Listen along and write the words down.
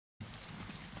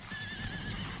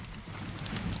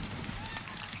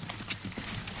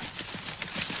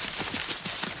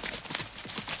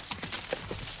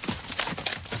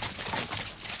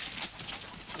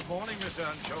Mr.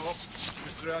 Earnshaw.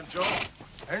 Mr. Earnshaw.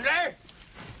 Henry?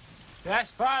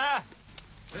 Yes, Father?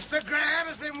 Mr. Graham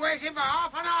has been waiting for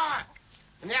half an hour.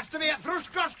 And he has to be at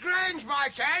Thrushcross Grange by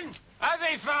 10. Has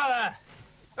he, Father?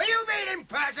 Are you being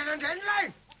impertinent,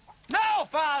 Hindley? No,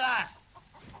 Father!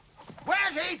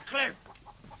 Where's Heathcliff?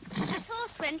 His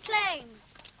horse went lame.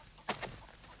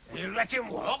 You let him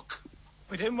walk?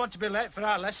 We didn't want to be late for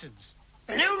our lessons.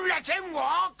 And you let him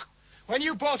walk? When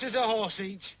you bought us a horse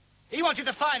each, he wanted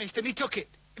the finest and he took it.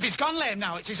 If he's gone lame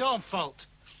now, it's his own fault.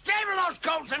 Stable those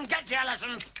colts and get to your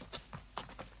lessons.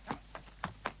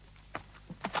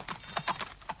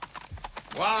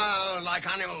 Wild like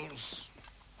animals.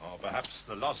 Or perhaps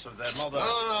the loss of their mother.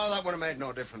 Oh, no, that would have made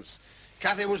no difference.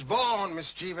 Cathy was born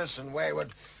mischievous and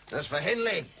wayward. As for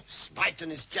Hindley, spite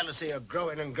and his jealousy are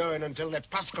growing and growing until they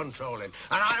past control him.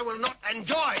 And I will not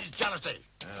enjoy his jealousy.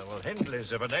 Well,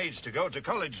 Hindley's of an age to go to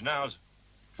college now.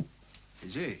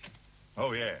 Is he?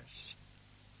 Oh, yes.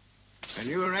 Can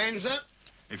you arrange that?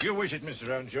 If you wish it, Mr.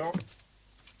 Earnshaw.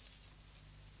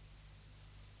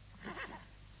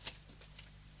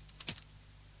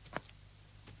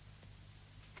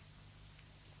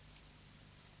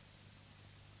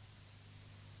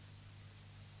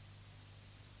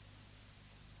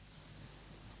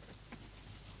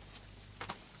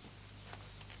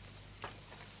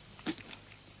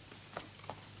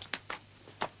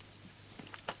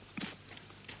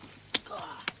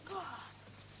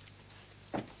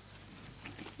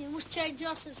 You must change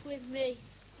horses with me.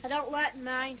 I don't like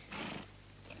mine.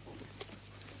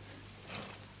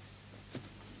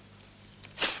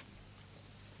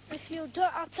 If you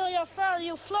don't, I'll tell your father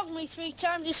you'll flog me 3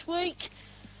 times this week.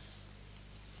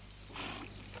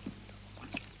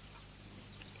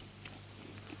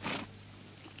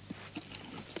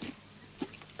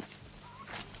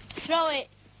 Throw it,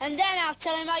 and then I'll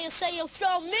tell him how you'll say you'll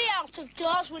throw me out of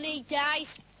doors when he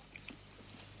dies.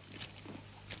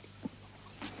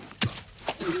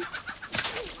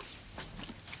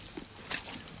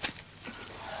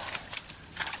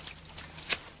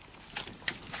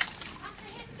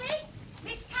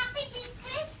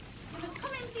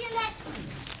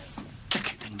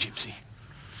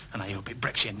 And I hope it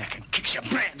breaks your neck and kicks your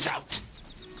brains out.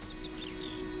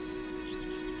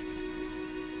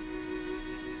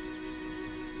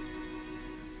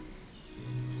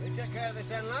 We take care of this,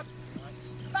 Enlock.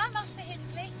 Bye, Master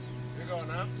Hindley. You go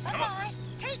now. Bye-bye.